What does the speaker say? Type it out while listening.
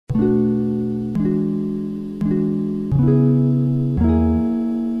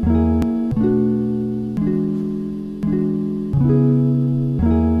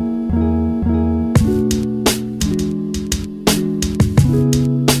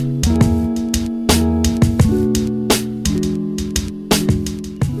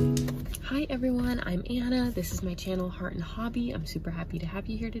This is my channel, Heart and Hobby. I'm super happy to have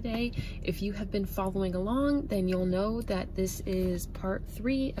you here today. If you have been following along, then you'll know that this is part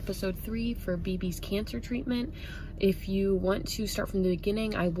 3, episode 3 for BB's cancer treatment. If you want to start from the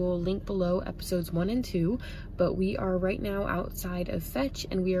beginning, I will link below episodes 1 and 2, but we are right now outside of Fetch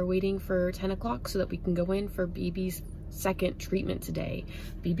and we are waiting for 10 o'clock so that we can go in for BB's second treatment today.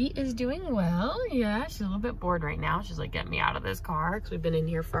 BB is doing well. Yeah, she's a little bit bored right now. She's like, get me out of this car, because we've been in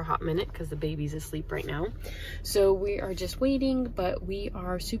here for a hot minute because the baby's asleep right now. So we are just waiting, but we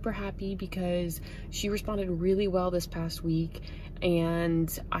are super happy because she responded really well this past week, and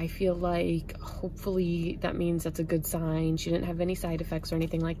I feel like hopefully that means that's a good sign. She didn't have any side effects or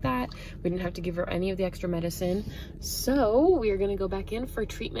anything like that. We didn't have to give her any of the extra medicine. So we are going to go back in for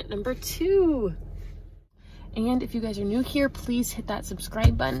treatment number 2. And if you guys are new here, please hit that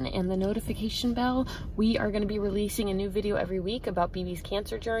subscribe button and the notification bell. We are going to be releasing a new video every week about BB's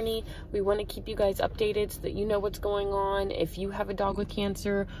cancer journey. We want to keep you guys updated so that you know what's going on. If you have a dog with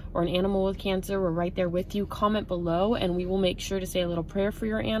cancer or an animal with cancer, we're right there with you. Comment below and we will make sure to say a little prayer for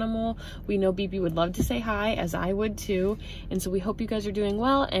your animal. We know BB would love to say hi, as I would too. And so we hope you guys are doing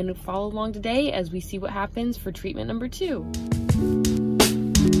well, and follow along today as we see what happens for treatment number 2.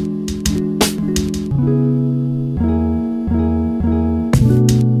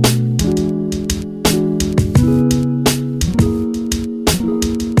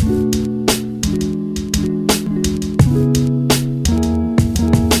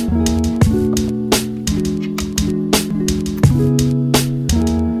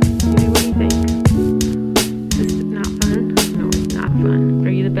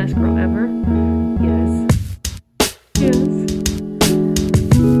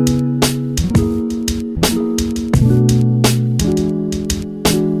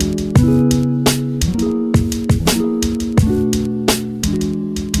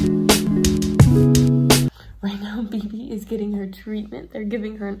 Getting her treatment. They're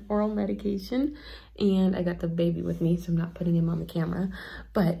giving her an oral medication, and I got the baby with me, so I'm not putting him on the camera,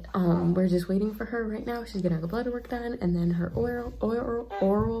 but we're just waiting for her right now. She's getting her blood work done and then her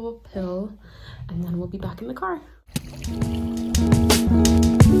oral pill, and then we'll be back in the car.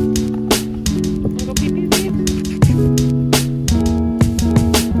 Go pee pee pee.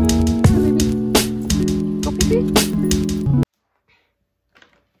 Go pee pee.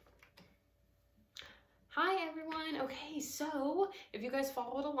 Okay, so if you guys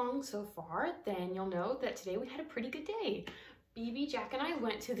followed along so far, then you'll know that today we had a pretty good day. BB, Jack, and I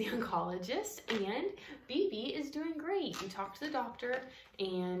went to the oncologist, and BB is doing great. We talked to the doctor,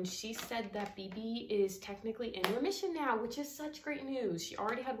 and she said that BB is technically in remission now, which is such great news. She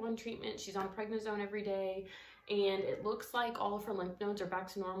already had 1 treatment. She's on prednisone every day, and it looks like all of her lymph nodes are back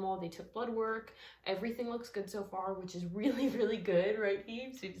to normal. They took blood work. Everything looks good so far, which is really, really good, right,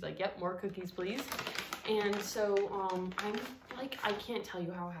 Phoebe? So she's like, yep, more cookies, please. And so I'm like, I can't tell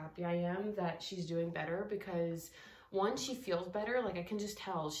you how happy I am that she's doing better, because one, she feels better. Like, I can just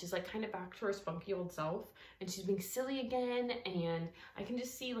tell she's like kind of back to her spunky old self, and she's being silly again, and I can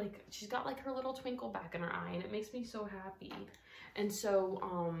just see like she's got like her little twinkle back in her eye, and it makes me so happy. And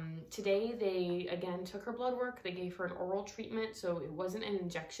so today they again took her blood work. They gave her an oral treatment, so it wasn't an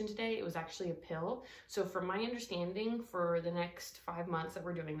injection today, it was actually a pill. So from my understanding, for the next 5 months that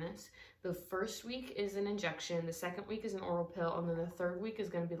we're doing this, the first week is an injection, the second week is an oral pill, and then the third week is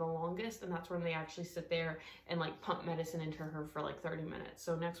going to be the longest, and that's when they actually sit there and like pump medicine into her for like 30 minutes.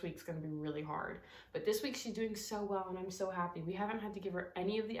 So next week's going to be really hard, but this week she's doing so well, and I'm so happy. We haven't had to give her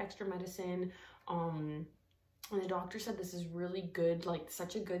any of the extra medicine. And the doctor said this is really good, like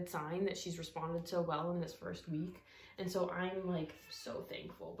such a good sign that she's responded so well in this first week. And so I'm like so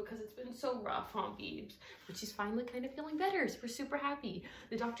thankful, because it's been so rough, huh, Beebs? But she's finally kind of feeling better, so we're super happy.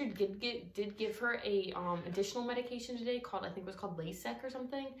 The doctor did give her a additional medication today called, I think it was called Lasec or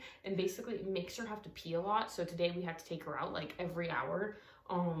something. And basically it makes her have to pee a lot. So today we have to take her out like every hour.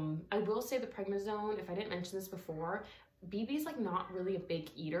 I will say the prednisone, if I didn't mention this before, BB's like not really a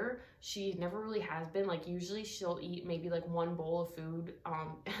big eater. She never really has been. Like, usually she'll eat maybe like 1 bowl of food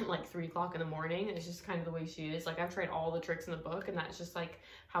at like 3 o'clock in the morning. It's just kind of the way she is. Like, I've tried all the tricks in the book, and that's just like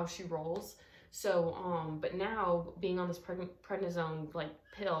how she rolls. So but now being on this prednisone like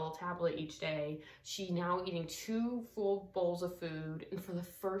pill tablet each day, she now eating 2 full bowls of food, and for the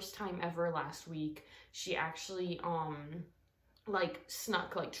first time ever last week, she actually like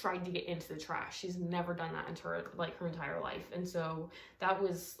snuck, like tried to get into the trash. She's never done that into her entire life, and so that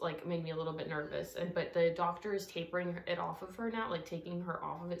was like made me a little bit nervous. But the doctor is tapering it off of her now, like taking her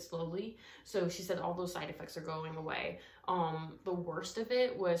off of it slowly. So she said all those side effects are going away. The worst of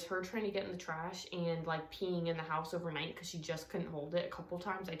it was her trying to get in the trash and like peeing in the house overnight because she just couldn't hold it. A couple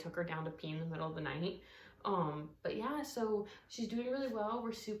times I took her down to pee in the middle of the night. But yeah, so she's doing really well.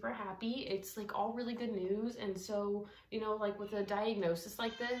 We're super happy. It's like all really good news. And so, you know, like with a diagnosis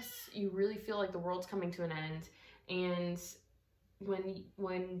like this, you really feel like the world's coming to an end. And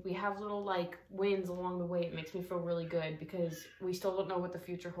when we have little like wins along the way, it makes me feel really good because we still don't know what the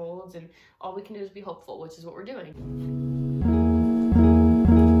future holds, and all we can do is be hopeful, which is what we're doing.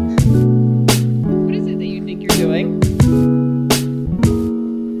 What is it that you think you're doing?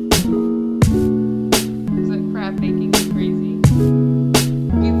 Is that crab making you crazy?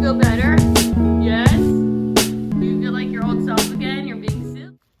 Do you feel better? Yes? Do you feel like your old self again? You're being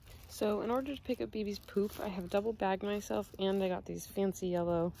silly? So in order to pick up BB's poop, I have double bagged myself, and I got these fancy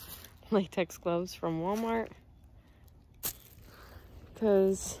yellow latex gloves from Walmart.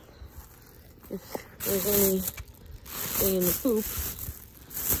 Because if there's anything in the poop,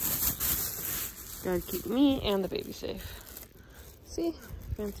 gotta keep me and the baby safe. See?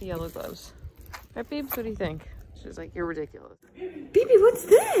 Fancy yellow gloves. Right, babes? What do you think? She's like, you're ridiculous. BB, what's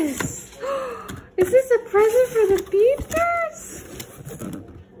this? Is this a present for the beepsters?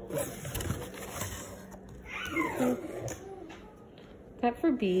 That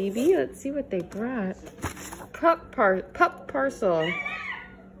for BB? Let's see what they brought. Pup parcel.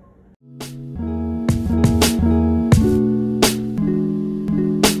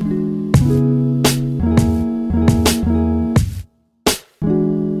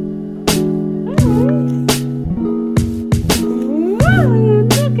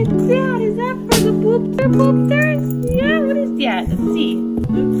 Poopsters? Yeah, what is that? Let's see.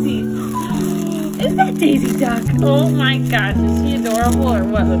 Let's see. Is that Daisy Duck? Oh my gosh, is she adorable or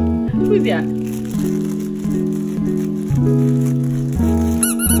what? Who's that?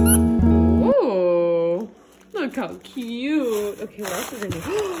 Oh, look how cute. Okay, what else is in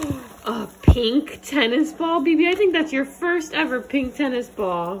here? A pink tennis ball, BB. I think that's your first ever pink tennis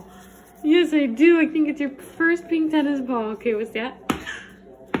ball. Yes, I do. I think it's your first pink tennis ball. Okay, what's that?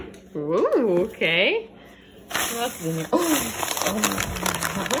 Ooh, okay. What else is in here?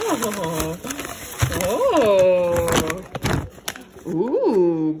 Oh.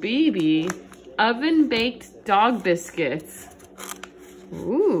 Ooh, baby. Oven baked dog biscuits.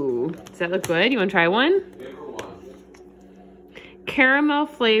 Ooh. Does that look good? You want to try one? Caramel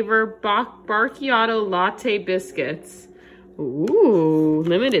flavor macchiato latte biscuits. Ooh,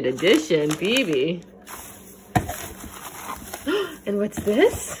 limited edition, baby. And what's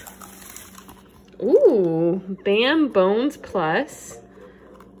this? Ooh, Bam Bones Plus.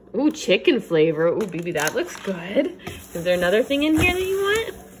 Ooh, chicken flavor. Ooh, baby, that looks good. Is there another thing in here that you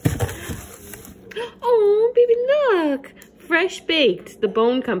want? Oh, baby, look. Fresh Baked, the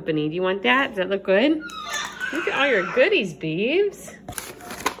Bone Company. Do you want that? Does that look good? Look at all your goodies, babes.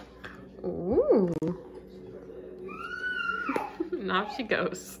 Ooh. And off she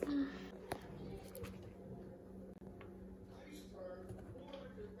goes.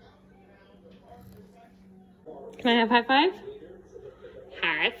 Can I have high five?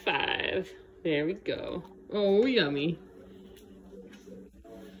 High five. There we go. Oh, yummy.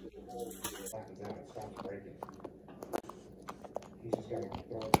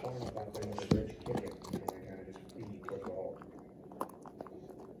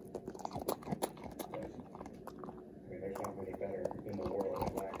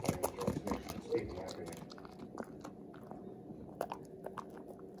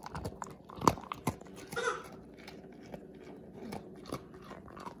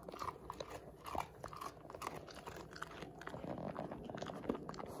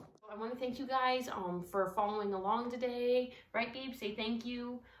 I want to thank you guys for following along today. Right, babe? Say thank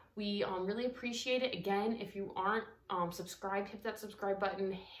you. We really appreciate it. Again, if you aren't subscribed, hit that subscribe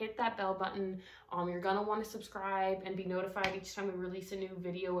button, hit that bell button. You're gonna want to subscribe and be notified each time we release a new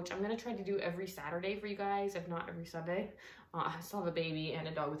video, which I'm gonna try to do every Saturday for you guys, if not every Sunday. I still have a baby and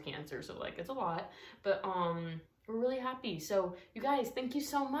a dog with cancer, so like it's a lot, but we're really happy. So you guys, thank you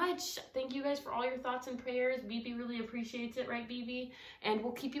so much. Thank you guys for all your thoughts and prayers. BB really appreciates it, right, BB? And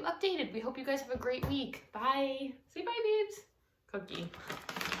we'll keep you updated. We hope you guys have a great week. Bye. Say bye, babes. Cookie.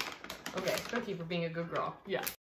 Okay, Cookie for being a good girl. Yeah.